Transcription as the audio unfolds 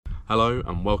Hello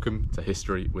and welcome to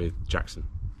History with Jackson.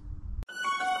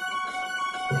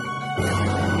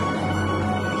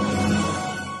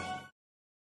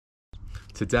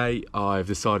 Today I've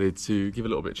decided to give a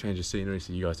little bit of change of scenery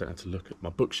so you guys don't have to look at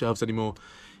my bookshelves anymore.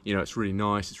 You know, it's really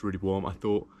nice, it's really warm. I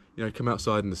thought, come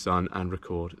outside in the sun and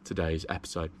record today's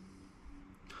episode.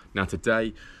 Now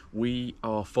today we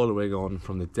are following on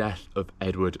from the death of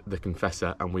Edward the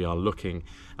Confessor, and we are looking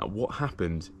at what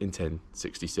happened in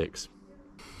 1066.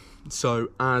 So,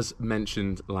 as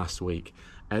mentioned last week,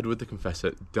 Edward the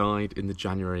Confessor died in the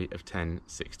January of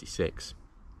 1066.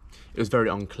 It was very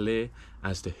unclear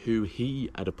as to who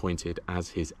he had appointed as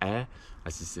his heir,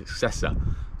 as his successor.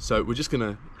 So we're just going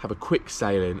to have a quick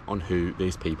sail-in on who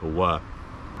these people were.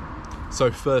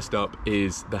 So first up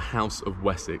is the House of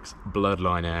Wessex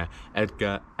bloodline heir,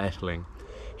 Edgar Atheling.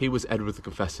 He was Edward the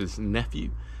Confessor's nephew.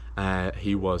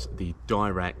 He was the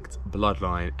direct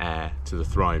bloodline heir to the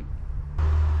throne.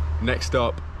 Next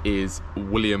up is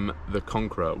William the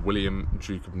Conqueror, William,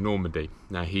 Duke of Normandy.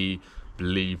 Now he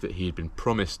believed that he had been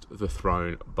promised the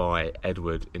throne by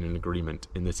Edward in an agreement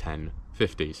in the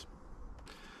 1050s.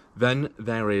 Then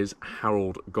there is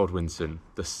Harold Godwinson,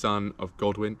 the son of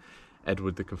Godwin,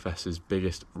 Edward the Confessor's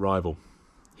biggest rival.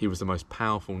 He was the most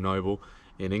powerful noble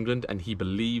in England, and he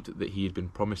believed that he had been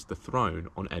promised the throne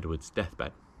on Edward's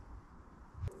deathbed.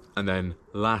 And then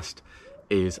last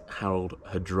is Harold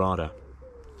Hardrada.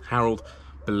 Harold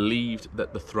believed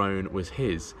that the throne was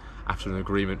his after an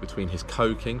agreement between his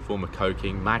former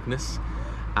co-king Magnus,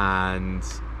 and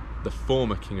the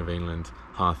former King of England,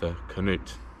 Arthur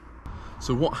Canute.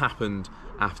 So what happened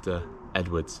after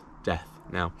Edward's death?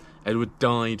 Now, Edward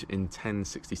died in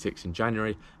 1066 in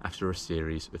January after a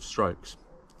series of strokes.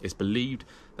 It's believed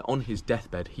that on his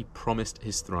deathbed he promised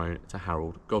his throne to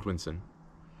Harold Godwinson.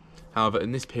 However,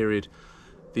 in this period,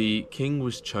 the king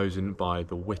was chosen by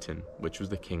the Witan, which was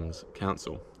the king's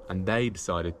council, and they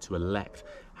decided to elect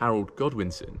Harold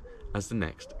Godwinson as the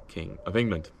next King of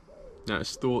England. Now,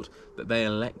 it's thought that they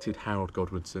elected Harold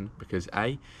Godwinson because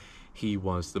A, he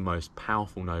was the most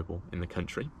powerful noble in the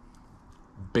country,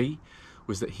 B,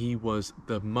 was that he was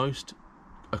the most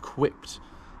equipped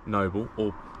noble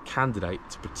or candidate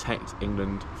to protect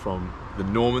England from the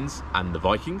Normans and the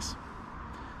Vikings,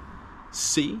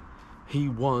 C, he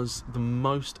was the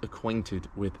most acquainted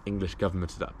with English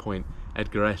government at that point.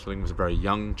 Edgar Atheling was a very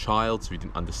young child, so he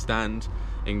didn't understand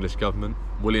English government.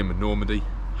 William of Normandy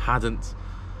hadn't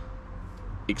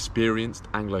experienced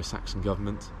Anglo-Saxon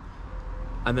government.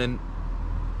 And then,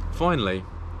 finally,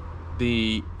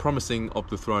 the promising of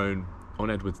the throne on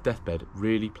Edward's deathbed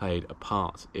really played a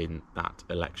part in that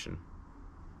election.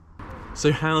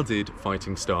 So how did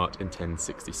fighting start in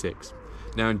 1066?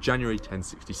 Now, in January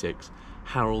 1066,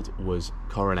 Harold was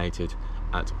coronated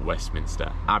at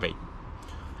Westminster Abbey,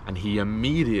 and he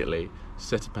immediately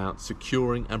set about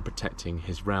securing and protecting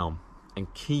his realm,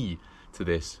 and key to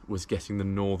this was getting the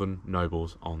northern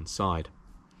nobles on side.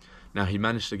 Now, he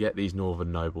managed to get these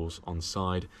northern nobles on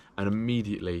side and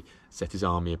immediately set his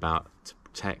army about to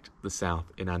protect the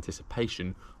south in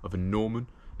anticipation of a Norman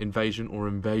invasion or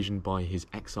invasion by his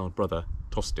exiled brother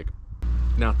Tostig.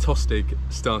 Now, Tostig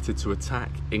started to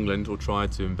attack England, or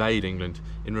tried to invade England,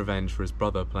 in revenge for his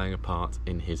brother playing a part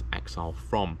in his exile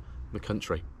from the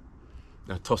country.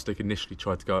 Now, Tostig initially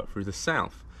tried to go up through the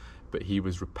south, but he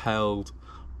was repelled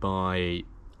by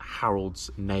Harold's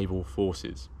naval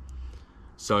forces.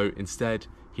 So instead,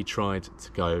 he tried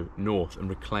to go north and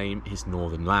reclaim his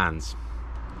northern lands.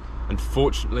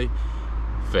 Unfortunately,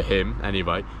 for him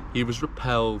anyway, he was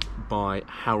repelled by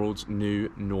Harold's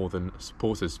new northern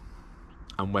supporters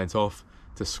and went off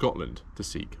to Scotland to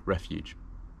seek refuge.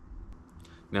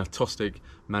 Now, Tostig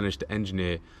managed to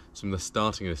engineer some of the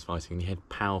starting of this fighting, and he had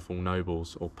powerful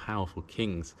nobles or powerful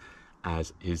kings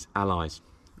as his allies.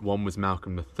 One was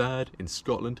Malcolm III in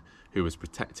Scotland, who was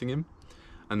protecting him,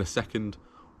 and the second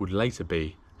would later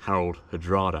be Harold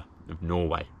Hardrada of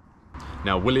Norway.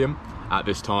 Now, William at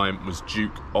this time was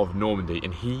Duke of Normandy,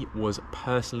 and he was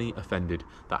personally offended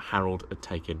that Harold had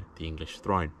taken the English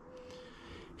throne.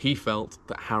 He felt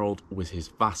that Harold was his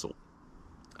vassal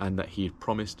and that he had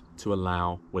promised to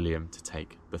allow William to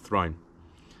take the throne.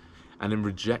 And in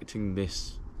rejecting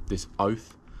this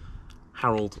oath,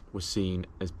 Harold was seen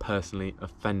as personally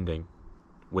offending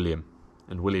William,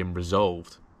 and William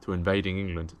resolved to invading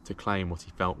England to claim what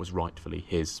he felt was rightfully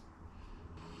his.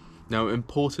 Now,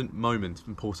 important month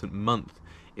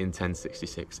in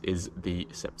 1066 is the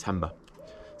September.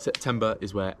 September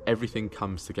is where everything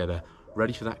comes together,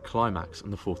 ready for that climax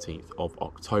on the 14th of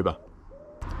October.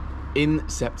 In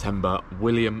September,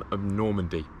 William of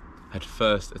Normandy had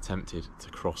first attempted to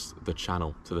cross the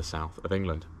Channel to the south of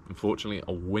England. Unfortunately,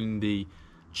 a windy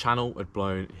channel had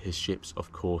blown his ships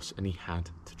off course and he had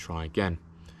to try again.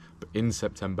 But in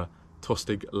September,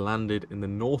 Tostig landed in the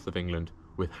north of England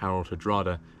with Harold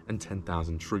Hardrada and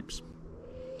 10,000 troops.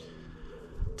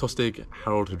 Tostig,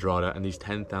 Harold Hardrada and these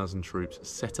 10,000 troops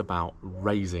set about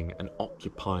razing and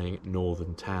occupying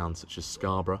northern towns such as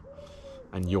Scarborough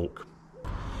and York.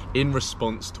 In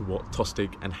response to what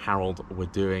Tostig and Harold were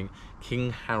doing,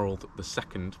 King Harold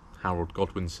II, Harold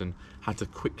Godwinson, had to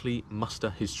quickly muster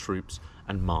his troops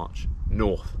and march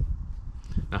north.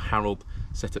 Now Harold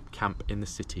set up camp in the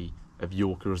city of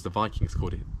York, or as the Vikings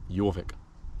called it, Jorvik.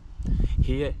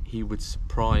 Here he would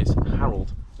surprise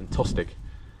Harold and Tostig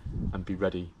and be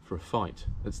ready for a fight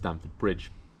at Stamford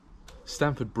Bridge.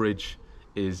 Stamford Bridge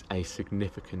is a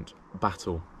significant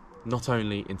battle, not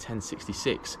only in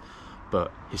 1066,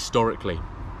 but historically.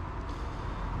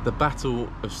 The Battle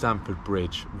of Stamford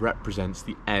Bridge represents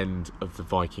the end of the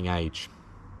Viking Age,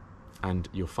 and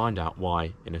you'll find out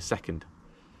why in a second.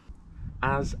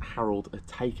 As Harold had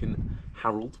taken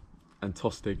Harold and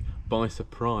Tostig by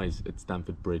surprise at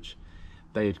Stamford Bridge,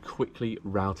 they had quickly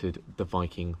routed the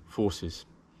Viking forces.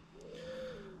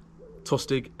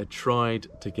 Tostig had tried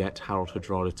to get Harold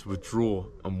Hardrada to withdraw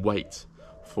and wait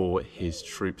for his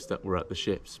troops that were at the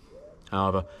ships.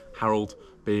 However, Harold,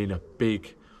 being a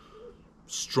big,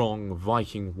 strong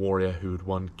Viking warrior who had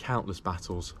won countless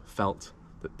battles, felt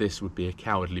that this would be a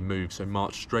cowardly move, so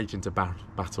marched straight into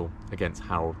battle against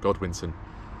Harold Godwinson.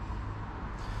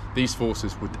 These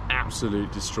forces were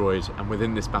absolutely destroyed, and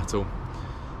within this battle,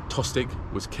 Tostig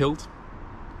was killed,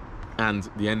 and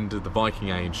the end of the Viking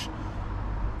Age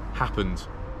happened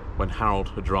when Harold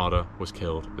Hardrada was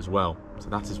killed as well. So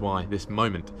that is why this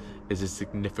moment is a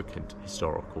significant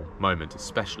historical moment,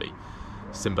 especially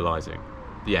symbolising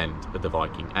the end of the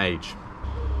Viking Age.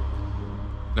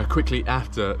 Now quickly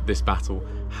after this battle,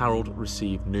 Harold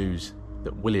received news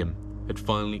that William had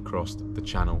finally crossed the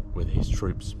channel with his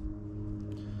troops.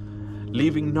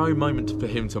 Leaving no moment for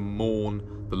him to mourn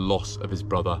the loss of his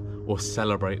brother or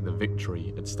celebrate the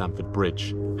victory at Stamford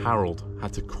Bridge, Harold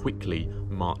had to quickly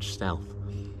march south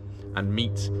and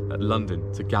meet at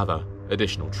London to gather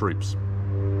additional troops.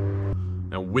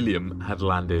 Now William had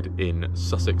landed in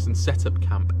Sussex and set up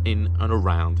camp in and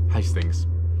around Hastings.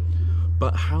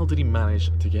 But how did he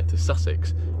manage to get to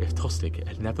Sussex if Tostig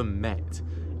had never met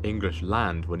English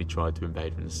land when he tried to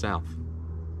invade from the south?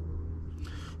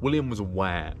 William was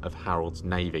aware of Harold's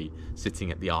navy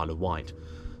sitting at the Isle of Wight,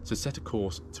 so set a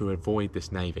course to avoid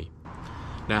this navy.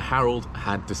 Now Harold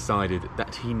had decided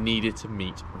that he needed to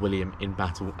meet William in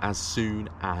battle as soon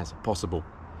as possible.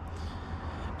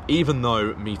 Even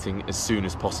though meeting as soon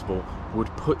as possible would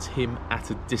put him at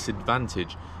a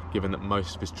disadvantage given that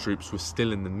most of his troops were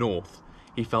still in the north,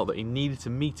 he felt that he needed to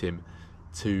meet him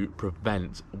to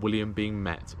prevent William being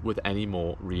met with any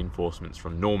more reinforcements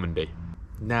from Normandy.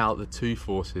 Now the two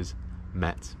forces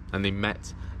met, and they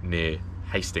met near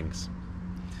Hastings.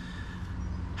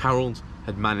 Harold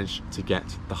had managed to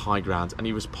get the high ground, and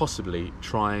he was possibly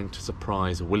trying to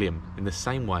surprise William in the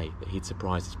same way that he'd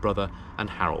surprised his brother and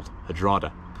Harold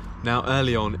Hardrada. Now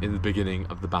early on in the beginning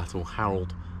of the battle,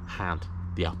 Harold had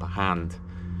the upper hand.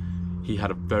 He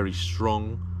had a very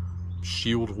strong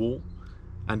shield wall,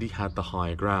 and he had the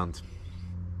higher ground,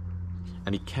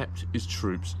 and he kept his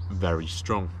troops very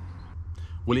strong.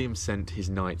 William sent his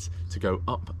knights to go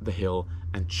up the hill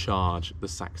and charge the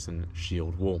Saxon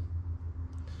shield wall.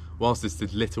 Whilst this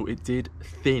did little, it did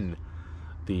thin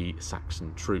the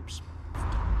Saxon troops.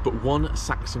 But one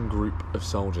Saxon group of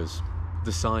soldiers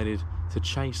decided to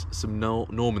chase some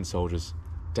Norman soldiers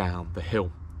down the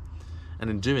hill, and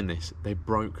in doing this they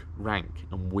broke rank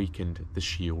and weakened the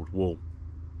shield wall.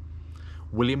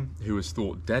 William, who was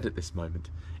thought dead at this moment,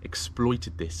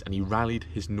 exploited this, and he rallied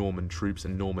his Norman troops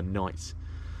and Norman knights.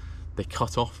 They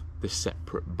cut off this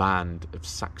separate band of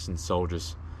Saxon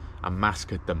soldiers and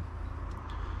massacred them.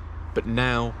 But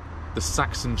now the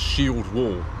Saxon shield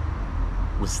wall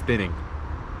was thinning,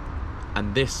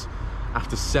 and this,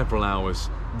 after several hours,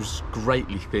 was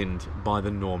greatly thinned by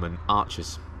the Norman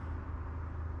archers.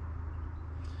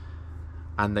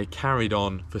 And they carried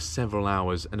on for several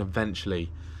hours, and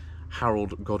eventually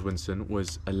Harold Godwinson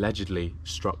was allegedly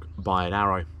struck by an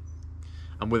arrow,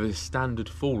 and with his standard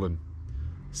fallen,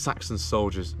 Saxon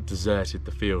soldiers deserted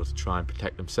the field to try and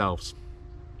protect themselves.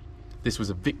 This was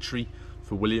a victory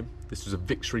for William, this was a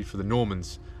victory for the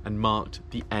Normans, and marked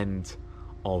the end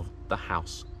of the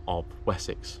House of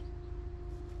Wessex.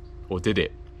 Or did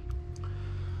it?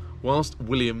 Whilst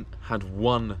William had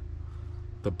won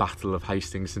the Battle of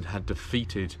Hastings and had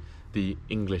defeated the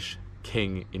English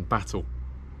king in battle,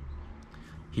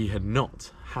 he had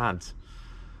not had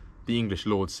the English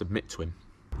lords submit to him.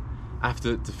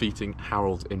 After defeating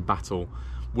Harold in battle,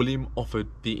 William offered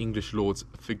the English lords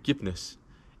forgiveness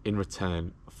in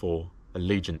return for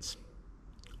allegiance.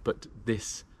 But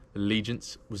this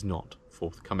allegiance was not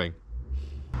forthcoming.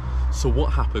 So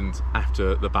what happened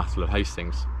after the Battle of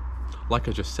Hastings? Like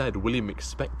I just said, William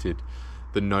expected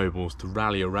the nobles to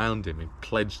rally around him and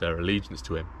pledge their allegiance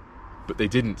to him, but they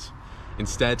didn't.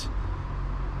 Instead,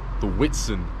 the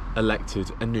Whitsun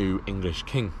elected a new English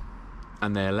king,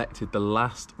 and they elected the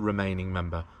last remaining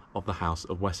member of the House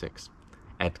of Wessex,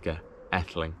 Edgar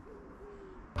Atheling.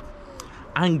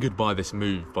 Angered by this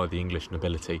move by the English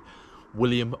nobility,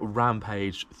 William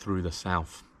rampaged through the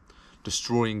south,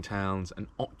 destroying towns and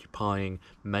occupying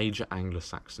major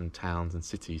Anglo-Saxon towns and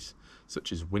cities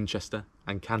such as Winchester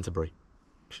and Canterbury.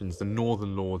 The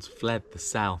northern lords fled the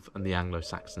south and the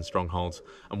Anglo-Saxon strongholds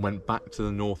and went back to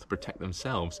the north to protect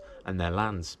themselves and their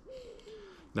lands.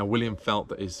 Now William felt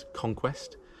that his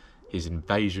conquest, his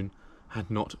invasion, had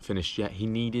not finished yet. He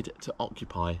needed to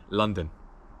occupy London.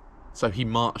 So he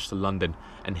marched to London,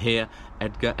 and here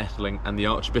Edgar Atheling and the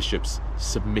archbishops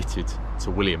submitted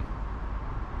to William.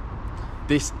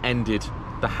 This ended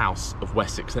the House of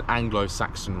Wessex, an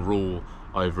Anglo-Saxon rule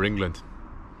over England.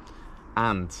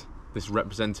 And this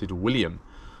represented William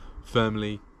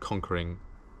firmly conquering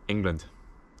England.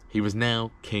 He was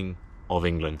now King of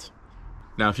England.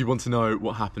 Now, if you want to know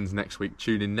what happens next week,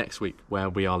 tune in next week where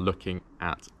we are looking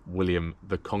at William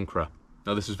the Conqueror.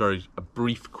 Now, this was a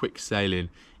brief, quick sailing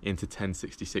into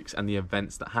 1066 and the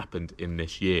events that happened in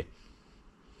this year.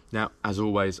 Now, as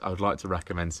always, I would like to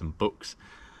recommend some books.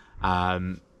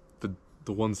 The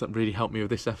ones that really helped me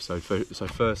with this episode. So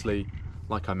firstly,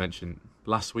 like I mentioned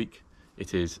last week,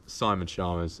 it is Simon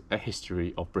Schama's A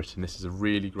History of Britain. This is a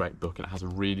really great book and it has a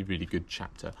really, really good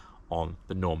chapter on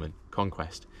the Norman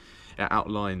conquest. It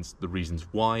outlines the reasons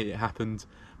why it happened,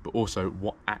 but also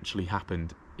what actually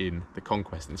happened in the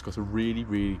conquest. And it's got a really,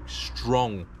 really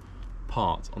strong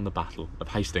part on the Battle of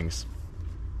Hastings.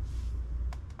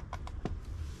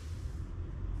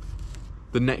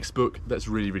 The next book that's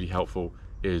really, really helpful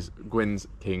is Gwyn's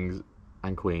Kings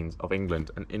and Queens of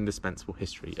England, An Indispensable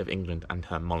History of England and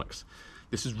Her Monarchs.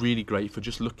 This is really great for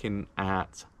just looking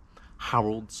at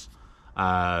Harold's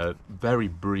very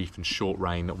brief and short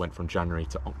reign that went from January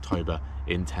to October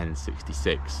in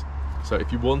 1066. So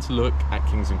if you want to look at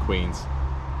Kings and Queens,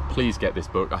 please get this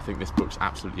book. I think this book's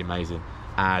absolutely amazing.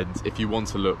 And if you want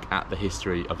to look at the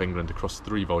history of England across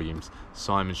 3 volumes,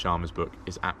 Simon Schama's book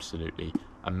is absolutely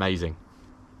amazing.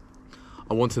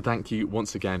 I want to thank you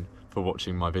once again for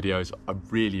watching my videos. I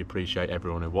really appreciate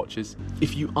everyone who watches.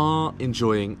 If you are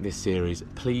enjoying this series,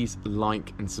 please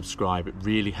like and subscribe. It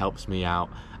really helps me out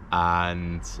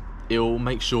and it'll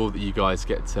make sure that you guys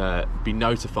get to be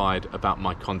notified about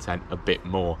my content a bit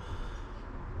more.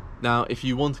 Now, if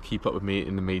you want to keep up with me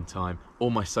in the meantime, all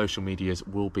my social medias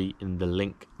will be in the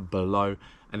link below.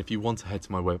 And if you want to head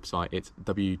to my website, it's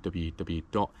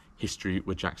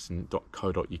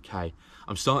www.historywithjackson.co.uk.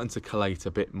 I'm starting to collate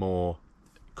a bit more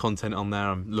content on there.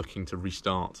 I'm looking to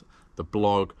restart the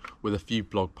blog with a few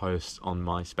blog posts on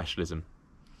my specialism.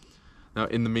 Now,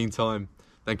 in the meantime,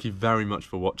 thank you very much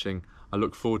for watching. I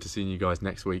look forward to seeing you guys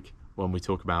next week when we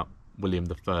talk about William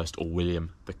the First or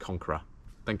William the Conqueror.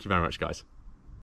 Thank you very much, guys.